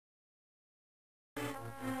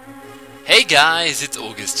guys, it's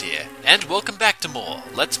August here, and welcome back to more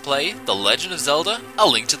Let's Play The Legend of Zelda: A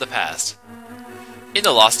Link to the Past. In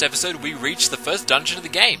the last episode, we reached the first dungeon of the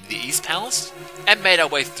game, the East Palace, and made our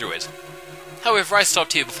way through it. However, I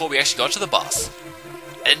stopped here before we actually got to the boss.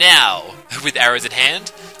 And now, with arrows at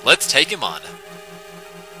hand, let's take him on.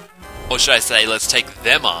 Or should I say, let's take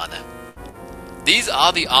them on. These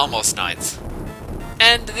are the Almos Knights.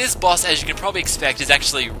 And this boss, as you can probably expect, is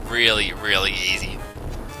actually really easy.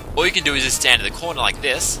 All you can do is just stand in the corner like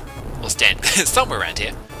this, or stand somewhere around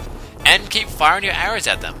here, and keep firing your arrows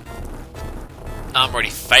at them. I'm already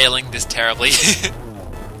failing this terribly.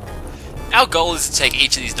 Our goal is to take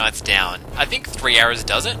each of these knights down. I think 3 arrows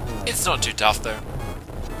does it. It's not too tough though.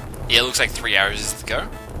 Yeah, it looks like 3 arrows is the go.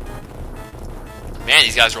 Man,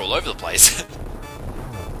 these guys are all over the place.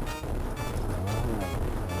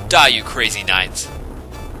 Die, you crazy knights.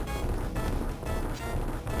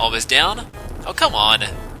 Almost down? Oh, come on.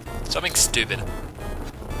 Stop being stupid.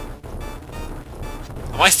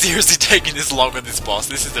 Am I seriously taking this long on this boss?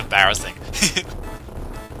 This is embarrassing.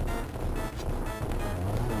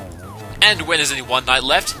 And when there's only one knight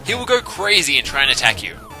left, he will go crazy and try and attack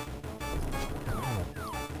you.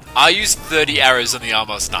 I used 30 arrows on the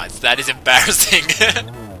Almos Knights. That is embarrassing.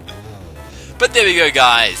 But there we go,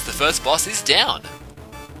 guys. The first boss is down.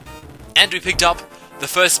 And we picked up the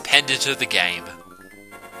first pendant of the game.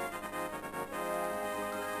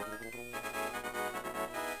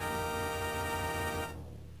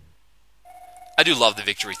 I do love the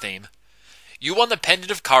victory theme. You won the Pendant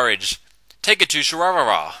of Courage. Take it to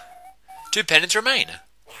Shararara. 2 pendants remain.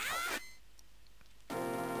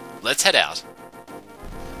 Let's head out.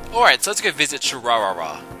 Alright, so let's go visit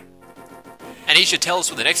Shararara. And he should tell us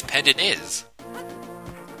what the next pendant is.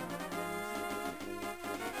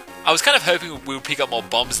 I was kind of hoping we would pick up more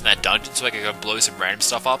bombs in that dungeon so I could go blow some random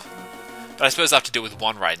stuff up. But I suppose I have to deal with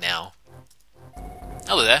one right now.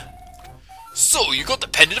 Hello there. So, you got the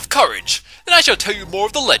Pendant of Courage. Then I shall tell you more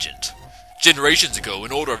of the legend. Generations ago,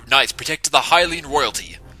 an order of knights protected the Hylian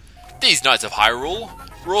royalty. These knights of Hyrule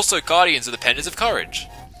were also guardians of the Pendant of Courage.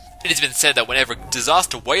 It has been said that whenever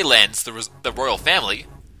disaster waylands the royal family...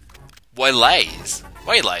 Waylays?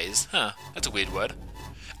 Huh, that's a weird word.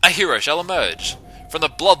 A hero shall emerge from the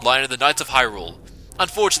bloodline of the Knights of Hyrule.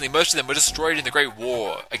 Unfortunately, most of them were destroyed in the Great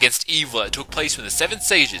War against evil that took place when the 7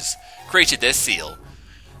 sages created their seal.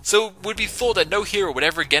 So it would be thought that no hero would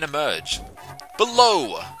ever again emerge. But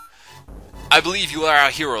lo! I believe you are our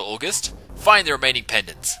hero, August. Find the remaining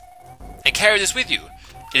pendants. And carry this with you.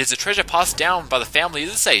 It is a treasure passed down by the family of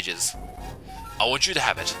the sages. I want you to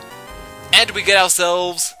have it. And we get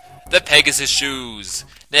ourselves the Pegasus shoes.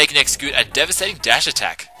 Now you can execute a devastating dash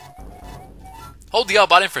attack. Hold the R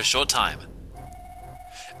button for a short time.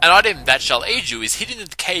 An item that shall aid you is hidden in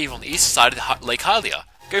the cave on the east side of Lake Hylia.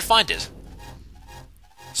 Go find it.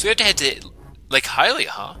 So we have to head to Lake Hylia,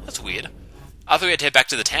 huh? That's weird. I thought we had to head back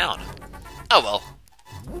to the town. Oh well.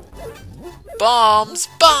 Bombs!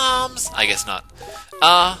 Bombs! I guess not.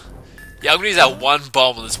 Yeah, I'm gonna use that one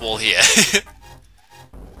bomb on this wall here.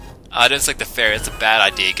 Don't select the ferry, that's a bad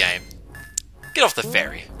idea, game. Get off the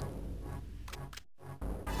ferry.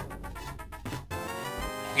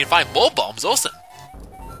 We can find more bombs, awesome.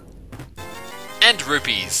 And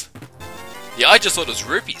rupees. Yeah, I just thought it was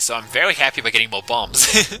rupees, so I'm very happy about getting more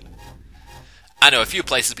bombs. I know a few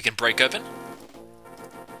places we can break open.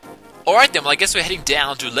 Alright then, well I guess we're heading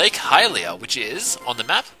down to Lake Hylia, which is, on the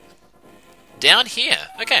map, down here.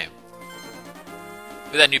 Okay.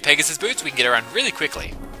 With our new Pegasus boots, we can get around really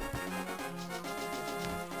quickly.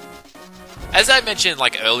 As I mentioned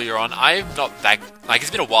earlier on, I'm not that...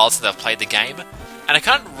 it's been a while since I've played the game, and I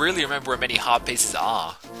can't really remember where many heart pieces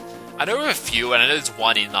are. I know of a few, and I know there's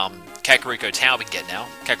one in, Kakariko Town we can get now,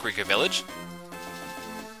 Kakariko Village.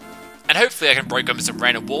 And hopefully I can break open some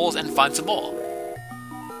random walls and find some more.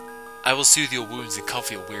 I will soothe your wounds and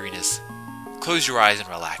comfort your weariness. Close your eyes and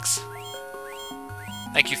relax.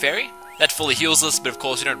 Thank you, Fairy. That fully heals us, but of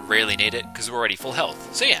course we don't really need it, because we're already full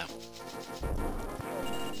health, so yeah.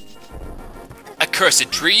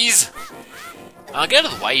 Accursed trees! Get out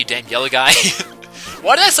of the way, you damn yellow guy.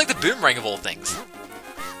 Why did I select the boomerang of all things?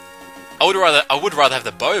 I would rather have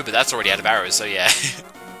the bow, but that's already out of arrows, so yeah.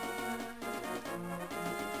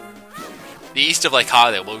 The east of Lake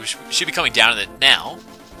Hylia, well, we should be coming down on it now.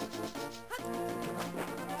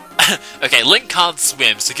 Okay, Link can't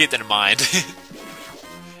swim, so keep that in mind.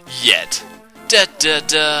 Yet.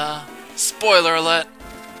 Da-da-da. Spoiler alert.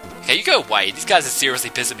 Okay, you go away. These guys are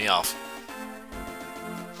seriously pissing me off.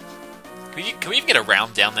 Can we even get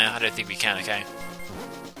around down there? I don't think we can, okay.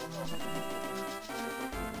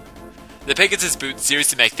 The Pegasus boots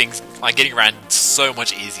seriously make things like getting around so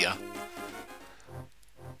much easier.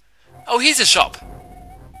 Oh, here's a shop.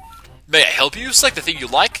 May I help you? Select the thing you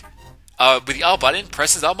like. With the R button,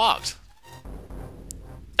 presses are marked.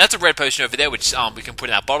 That's a red potion over there, which we can put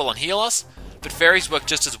in our bottle and heal us. But fairies work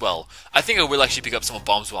just as well. I think I will actually pick up some more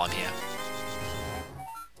bombs while I'm here.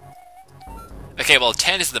 Okay, well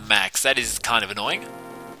 10 is the max. That is kind of annoying.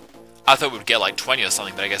 I thought we would get like 20 or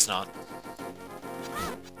something, but I guess not.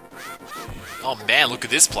 Oh man, look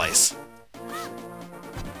at this place.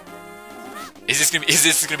 Is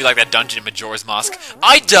this gonna be like that dungeon in Majora's Mask?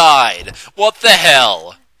 I died! What the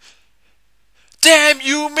hell? Damn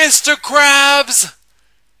you, Mr. Krabs!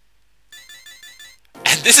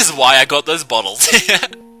 And this is why I got those bottles.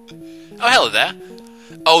 Oh, hello there.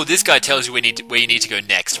 Oh, this guy tells you where you need to go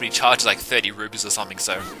next, but he charges like 30 rupees or something,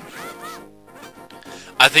 so...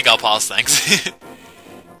 I think I'll pass, thanks.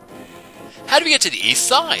 How do we get to the east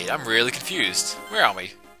side? I'm really confused. Where are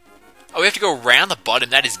we? Oh, we have to go around the bottom?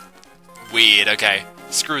 That is weird, okay.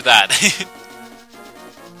 Screw that.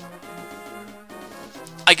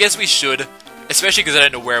 I guess we should... Especially because I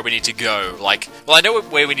don't know where we need to go. Like, well, I know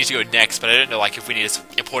where we need to go next, but I don't know, like, if we need an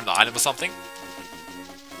important item or something.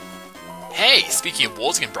 Hey, speaking of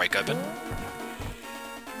walls, you can break open.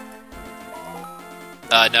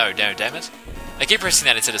 No, damn it. I keep pressing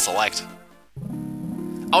that instead of select.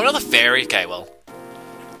 Oh, another fairy? Okay, well.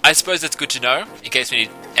 I suppose that's good to know, in case we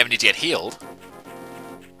ever need to get healed.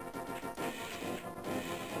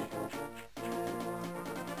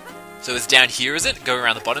 So it's down here, is it? Going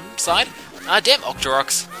around the bottom side? Ah, damn,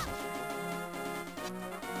 Octoroks.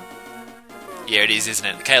 Yeah, it is, isn't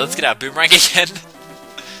it? Okay, let's get our boomerang again.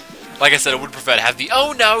 Like I said, I would prefer to have the...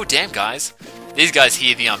 Oh no, damn guys. These guys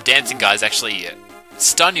here, the dancing guys, actually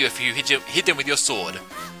stun you if you hit them with your sword.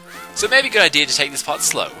 So maybe a good idea to take this part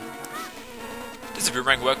slow. Does the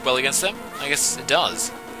boomerang work well against them? I guess it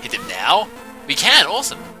does. Hit them now? We can,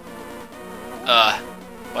 awesome.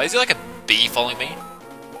 Why is there like a bee following me?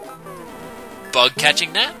 Bug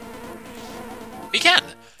catching that? We can!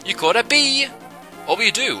 You caught a bee! What will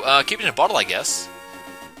you do? Keep it in a bottle, I guess.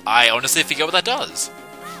 I honestly forget what that does.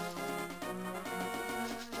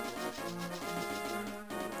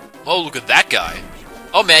 Oh, look at that guy.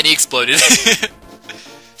 Oh man, he exploded.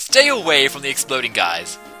 Stay away from the exploding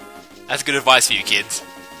guys. That's good advice for you kids.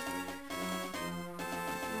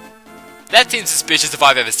 That seems suspicious if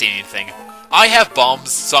I've ever seen anything. I have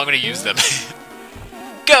bombs, so I'm going to use them.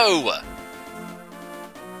 Go!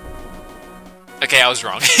 Okay, I was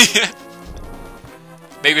wrong.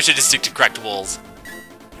 Maybe I should just stick to cracked walls.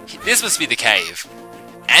 This must be the cave.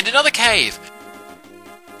 And another cave!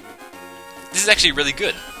 This is actually really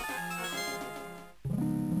good.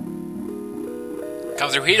 Come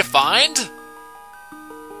through here to find...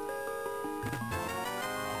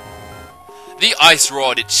 the ice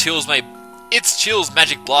rod. Its chills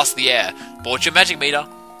magic blast the air. Bought your magic meter.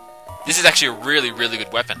 This is actually a really, really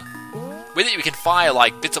good weapon. With it, we can fire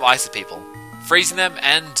like bits of ice at people, freezing them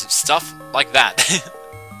and stuff like that.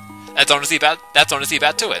 That's honestly about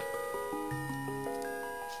to it.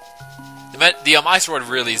 The ice rod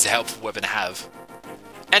really is a helpful weapon to have,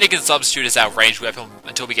 and it can substitute as our ranged weapon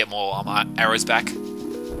until we get more arrows back.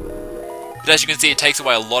 But as you can see, it takes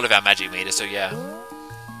away a lot of our magic meter. So yeah.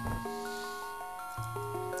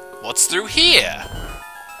 What's through here?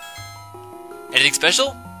 Anything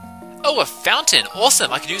special? Oh, a fountain!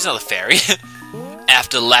 Awesome! I could use another fairy.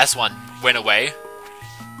 After the last one went away.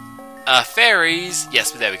 Fairies!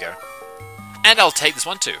 Yes, but there we go. And I'll take this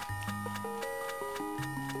one too.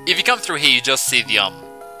 If you come through here, you just see the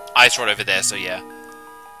ice rod over there, so yeah.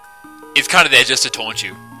 It's kind of there just to taunt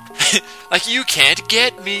you. Like, you can't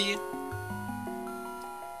get me!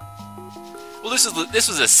 Well, this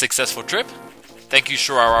was a successful trip. Thank you,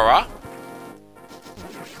 Shurarara.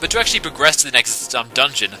 But to actually progress to the next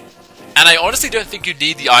dungeon, and I honestly don't think you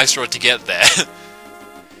need the ice rod to get there.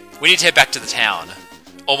 We need to head back to the town.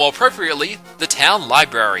 Or more appropriately, the town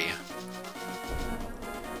library.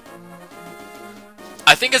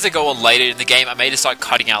 I think as I go on later in the game, I may just start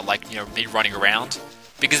cutting out, like, you know, me running around.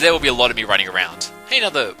 Because there will be a lot of me running around. Hey,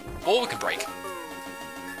 another wall we can break.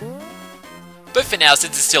 But for now,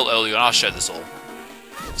 since it's still early on, I'll show this all.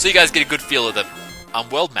 So you guys get a good feel of the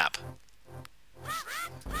world map.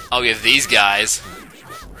 Oh, we have these guys.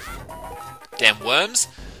 Damn worms.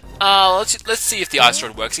 Let's see if the ice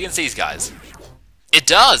rod works against these guys. It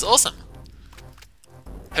does! Awesome!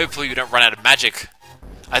 Hopefully we don't run out of magic.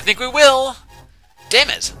 I think we will! Damn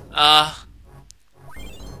it!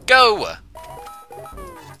 Go!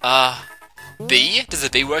 B? Does the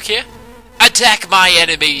B work here? Attack my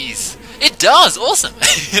enemies! It does! Awesome!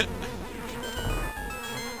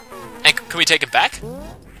 And can we take it back?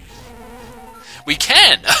 We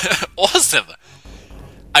can! Awesome!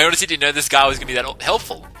 I honestly didn't know this guy was going to be that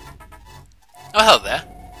helpful. Oh, hello there.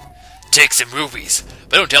 Take some rupees,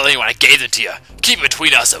 but don't tell anyone I gave them to you. Keep it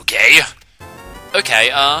between us, okay? Okay,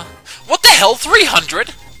 what the hell,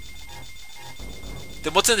 300?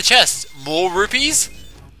 Then what's in the chest? More rupees?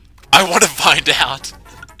 I want to find out.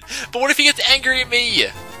 But what if he gets angry at me?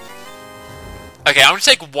 Okay, I'm gonna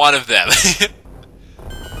take one of them.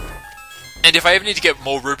 And if I ever need to get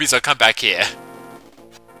more rupees, I'll come back here.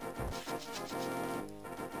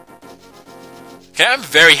 Okay, I'm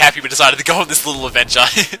very happy we decided to go on this little adventure.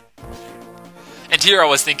 And here I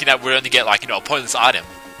was thinking that we'd only get, like, you know, a pointless item.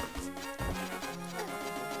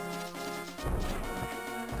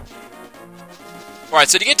 Alright,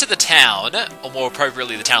 so to get to the town, or more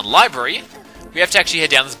appropriately the town library, we have to actually head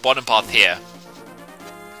down this bottom path here.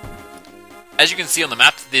 As you can see on the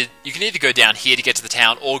map, you can either go down here to get to the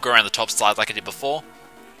town, or go around the top side like I did before.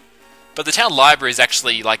 But the town library is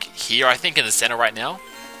actually, like, here, I think, in the center right now.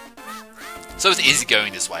 So it's easy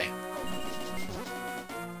going this way.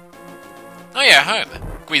 Oh yeah, home.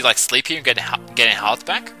 Can we, like, sleep here and get our health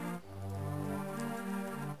back?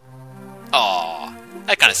 Aww,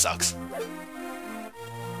 that kinda sucks.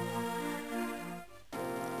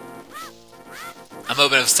 A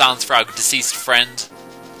moment of silence for our deceased friend,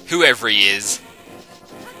 whoever he is.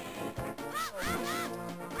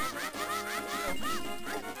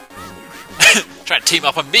 Trying to team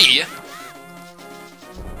up on me?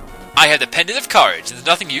 I have the pendant of courage, and there's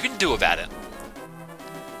nothing you can do about it.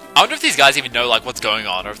 I wonder if these guys even know, like, what's going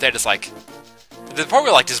on, or if they're just, like... They're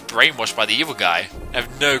probably, like, just brainwashed by the evil guy. I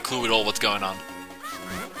have no clue at all what's going on.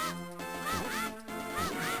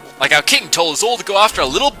 Like our king told us all to go after a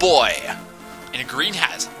little boy in a green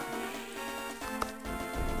hat.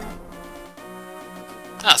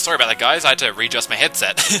 Ah, sorry about that, guys. I had to readjust my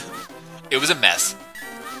headset. It was a mess.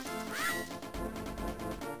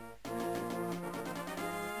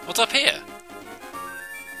 What's up here?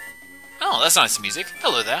 Oh, that's nice music.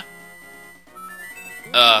 Hello there.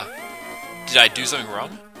 Did I do something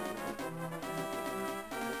wrong?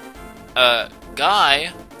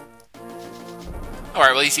 Guy?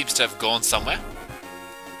 Alright, well he seems to have gone somewhere.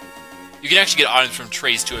 You can actually get items from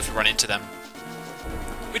trees too if you run into them.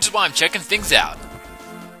 Which is why I'm checking things out.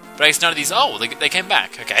 But I guess none of these... Oh, they came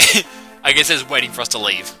back. Okay. I guess they're waiting for us to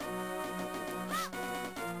leave.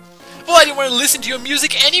 Well, I didn't want to listen to your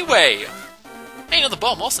music anyway! Hey, another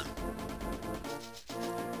bomb. Awesome.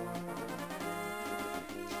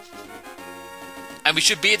 And we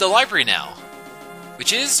should be at the library now.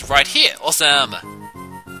 Which is right here. Awesome.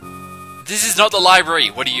 This is not the library.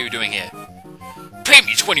 What are you doing here? Pay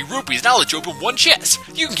me 20 rupees and I'll let you open one chest.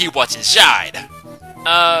 You can keep what's inside.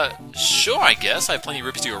 Sure, I guess. I have plenty of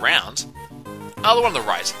rupees to go around. Oh, the one on the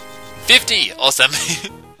right. 50! Awesome.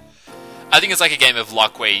 I think it's like a game of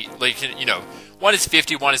luck where, like, you know, one is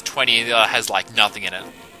 50, one is 20, and the other has, like, nothing in it.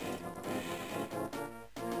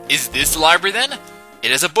 Is this the library, then?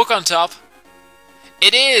 It has a book on top.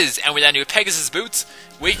 It is! And with our new Pegasus boots,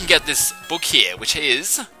 we can get this book here, which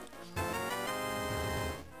is...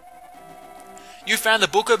 You found the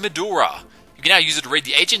Book of Medora. You can now use it to read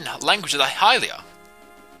the ancient language of the Hylia.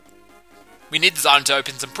 We need this item to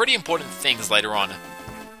open some pretty important things later on.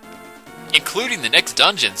 Including the next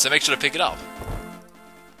dungeon, so make sure to pick it up.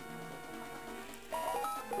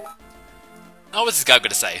 Oh, what's this guy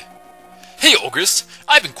gonna say? Hey August,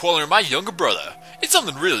 I've been quarreling with my younger brother. It's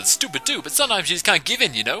something really stupid too, but sometimes you just can't give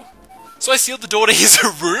in, you know? So I sealed the door to his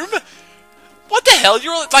room? What the hell?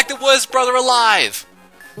 You're like the worst brother alive!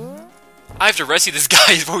 I have to rescue this guy.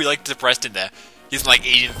 He's probably like depressed in there. He's like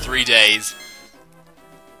eating 3 days.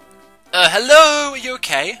 Hello? Are you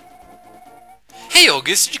okay? Hey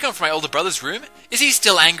August, did you come from my older brother's room? Is he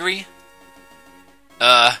still angry?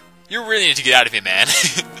 You really need to get out of here, man.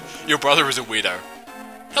 Your brother is a weirdo.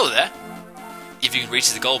 Hello there. If you can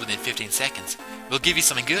reach the goal within 15 seconds, we'll give you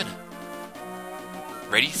something good.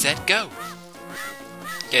 Ready, set, go.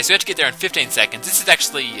 Okay, so we have to get there in 15 seconds. This is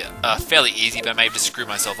actually fairly easy, but I may have just screwed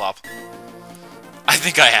myself up. I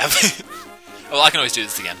think I have. Well, I can always do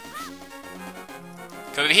this again.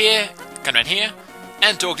 Come over here, come down here,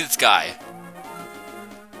 and talk to this guy.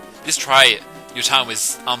 This try, your time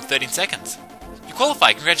was 13 seconds. You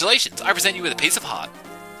qualify, congratulations. I present you with a piece of heart.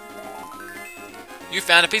 You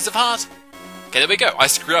found a piece of heart. Okay, there we go. I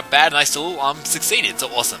screwed up bad and I still succeeded, so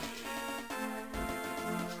awesome.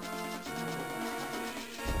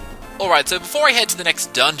 Alright, so before I head to the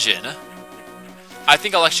next dungeon, I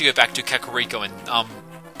think I'll actually go back to Kakariko and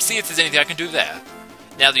see if there's anything I can do there.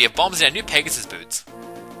 Now that we have bombs in our new Pegasus boots.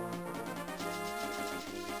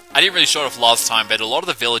 I didn't really show it off last time, but a lot of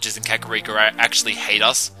the villagers in Kakariko actually hate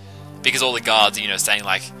us. Because all the guards are, you know, saying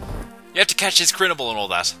like, You have to catch his Crinable and all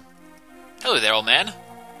that. Hello there, old man.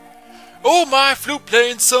 Oh, my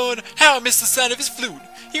flute-playing son! How I miss the sound of his flute!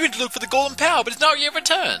 He went to look for the golden power, but it's not yet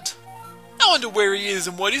returned. I wonder where he is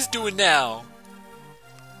and what he's doing now.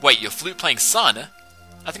 Wait, your flute-playing son?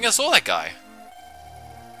 I think I saw that guy.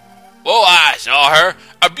 Oh, I saw her!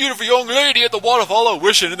 A beautiful young lady at the waterfall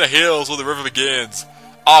wishing in the hills where the river begins.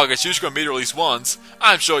 August, you're just gonna meet her at least once.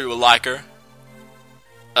 I'm sure you will like her.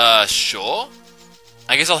 Sure?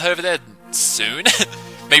 I guess I'll head over there soon.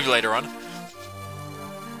 Maybe later on.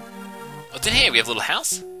 What's in here? We have a little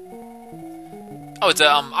house? Oh, it's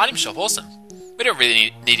a item shop. Awesome. We don't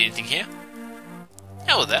really need anything here.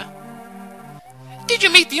 Hello there. Did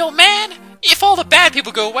you meet the old man? If all the bad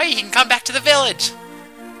people go away, he can come back to the village.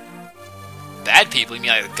 Bad people? You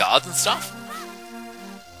mean like the guards and stuff?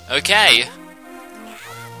 Okay.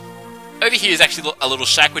 Over here is actually a little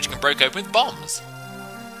shack which you can break open with bombs.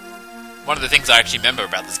 One of the things I actually remember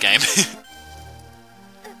about this game.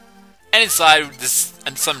 And inside, there's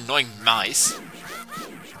some annoying mice.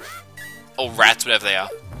 Or rats, whatever they are.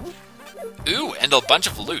 Ooh, and a bunch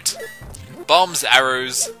of loot. Bombs,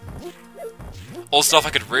 arrows. All stuff I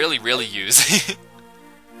could really use.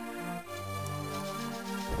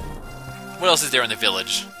 What else is there in the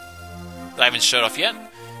village that I haven't showed off yet?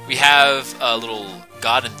 We have a little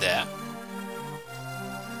garden there.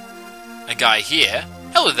 A guy here.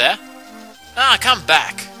 Hello there. Ah, come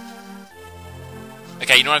back.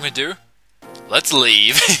 Okay, you know what I'm going to do? Let's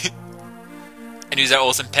leave. And use our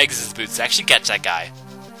awesome Pegasus boots to actually catch that guy.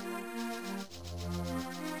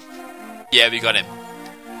 Yeah, we got him.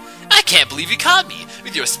 I can't believe you caught me.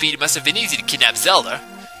 With your speed, it must have been easy to kidnap Zelda.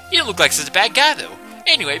 You don't look like such a bad guy, though.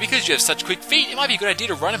 Anyway, because you have such quick feet, it might be a good idea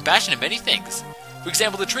to run and bash into many things. For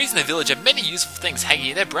example, the trees in the village have many useful things hanging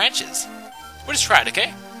in their branches. We'll just try it,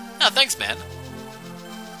 okay? Oh, thanks, man.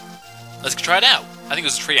 Let's try it out. I think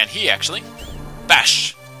there's a tree down here, actually.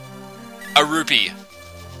 Bash. A rupee.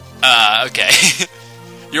 Okay.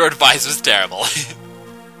 Your advice was terrible.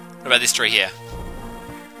 What about this tree here?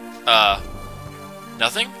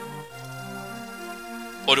 Nothing?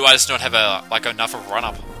 Or do I just not have enough of a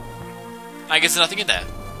run-up? I guess there's nothing in there.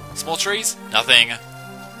 Small trees? Nothing.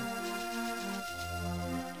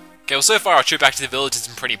 Okay, well so far our trip back to the village has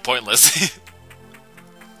been pretty pointless.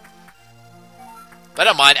 But I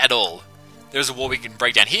don't mind at all. There's a wall we can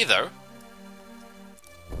break down here though.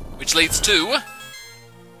 Which leads to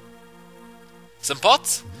some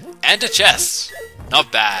pots and a chest.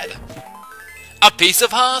 Not bad. A piece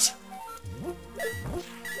of heart.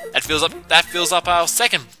 That fills up our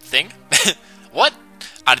second thing. What?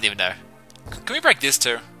 I don't even know. Can we break this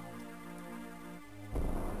too?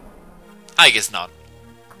 I guess not.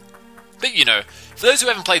 But you know, for those who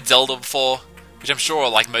haven't played Zelda before, which I'm sure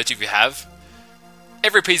like most of you have,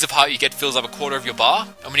 every piece of heart you get fills up a quarter of your bar,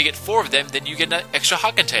 and when you get 4 of them, then you get an extra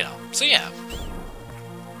heart container. So yeah.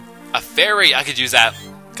 A fairy, I could use that.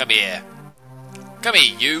 Come here. Come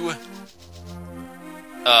here, you.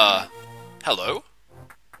 Hello?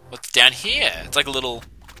 What's down here? It's like a little...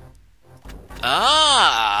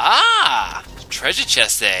 treasure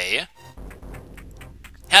chest, eh?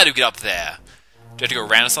 How do we get up there? Do I have to go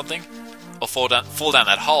around or something? Or fall down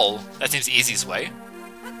that hole? That seems the easiest way.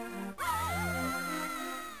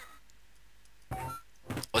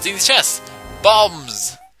 What's in this chest?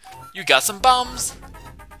 Bombs! You got some bombs?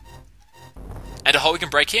 And a hole we can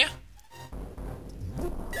break here?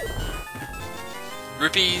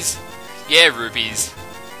 Rupees? Yeah, rupees.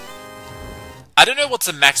 I don't know what's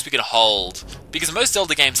the max we can hold, because most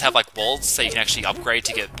Zelda games have like walls, so you can actually upgrade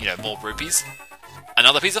to get, you know, more rupees.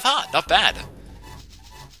 Another piece of heart, not bad.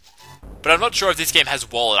 But I'm not sure if this game has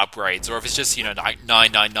wallet upgrades, or if it's just, you know,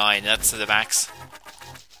 999, that's the max.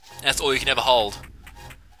 That's all you can ever hold.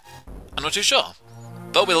 I'm not too sure.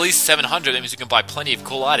 But with at least 700, that means we can buy plenty of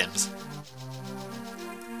cool items.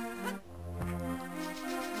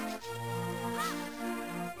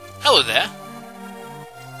 Hello there.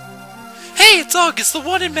 Hey, it's August, the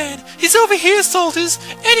wanted man. He's over here, soldiers.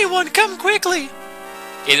 Anyone, come quickly.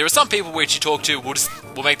 Yeah, there are some people which you talk to,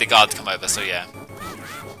 we'll make the guards come over, so yeah.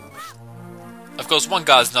 Of course, one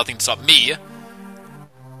guard's nothing to stop me.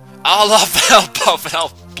 I'll help off and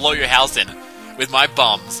I'll blow your house in with my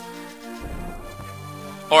bombs.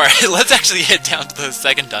 Alright, let's actually head down to the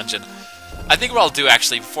second dungeon. I think what I'll do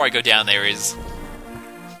actually, before I go down there is...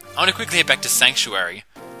 I want to quickly head back to Sanctuary.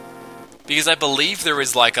 Because I believe there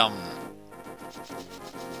is like, I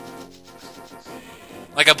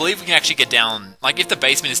believe we can actually get down... Like, if the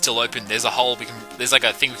basement is still open, there's a hole we can... There's like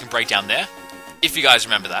a thing we can break down there. If you guys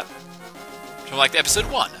remember that. From like episode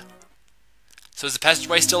 1. So is the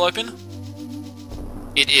passageway still open?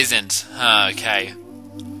 It isn't. Okay.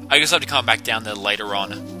 I guess I'll have to come back down there later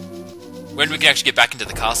on, when we can actually get back into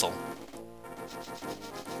the castle.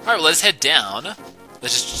 Alright, well, let's head down.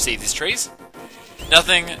 Let's just see these trees.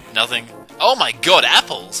 Nothing, nothing. Oh my god,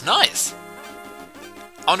 apples! Nice!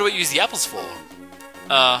 I wonder what you use the apples for.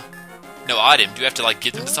 No item. Do you have to, like,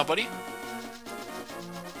 give them to somebody?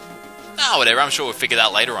 Ah, whatever. I'm sure we'll figure that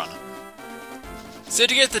out later on. So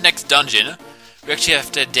to get to the next dungeon, we actually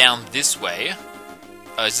have to head down this way.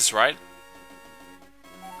 Is this right?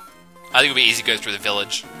 I think it'll be easy to go through the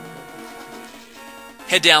village.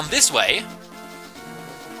 Head down this way.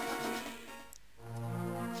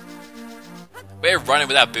 We're running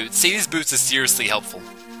without boots. See, these boots are seriously helpful.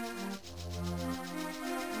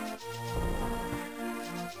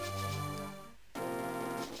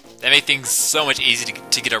 They make things so much easier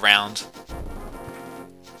to get around.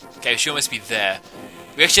 Okay, she must be there.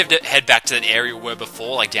 We actually have to head back to that area we were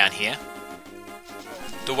before, like down here.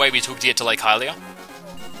 The way we took to get to Lake Hylia.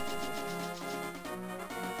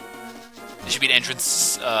 There should be an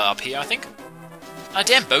entrance up here, I think. Ah,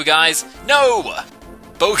 damn, bow guys! No!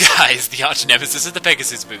 Bow guys, the arch nemesis of the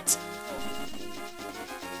Pegasus boots.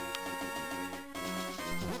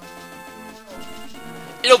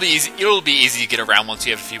 It'll be easy to get around once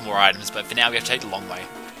we have a few more items, but for now we have to take the long way.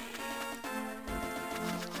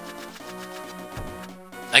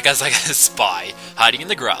 That guy's like a spy, hiding in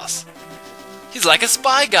the grass. He's like a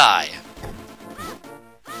spy guy!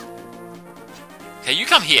 Okay, you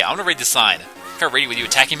come here, I want to read the sign. Can't read it with you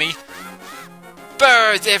attacking me.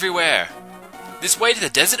 Birds everywhere! This way to the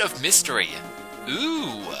Desert of Mystery.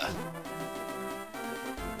 Ooh!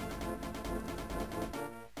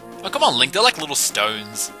 Oh, come on, Link, they're like little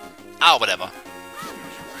stones. Ah, whatever.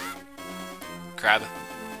 Crab.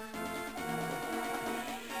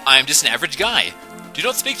 I am just an average guy. Do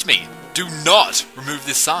not speak to me. Do not remove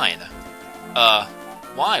this sign.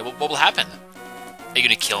 Why? What will happen? Are you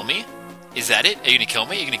gonna kill me? Is that it? Are you gonna kill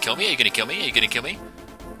me? Are you gonna kill me? Are you gonna kill me? Are you gonna kill me?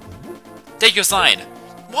 Take your sign.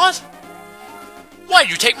 What? Why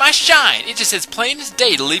did you take my shine? It just says plain as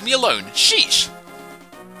day to leave me alone. Sheesh.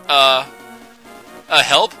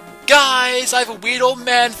 Help? Guys, I have a weird old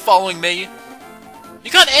man following me.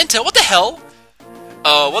 You can't enter. What the hell?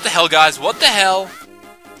 What the hell, guys? What the hell?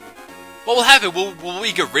 What will happen? Will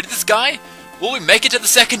we get rid of this guy? Will we make it to the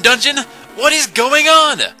second dungeon? What is going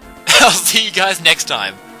on? I'll see you guys next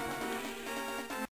time.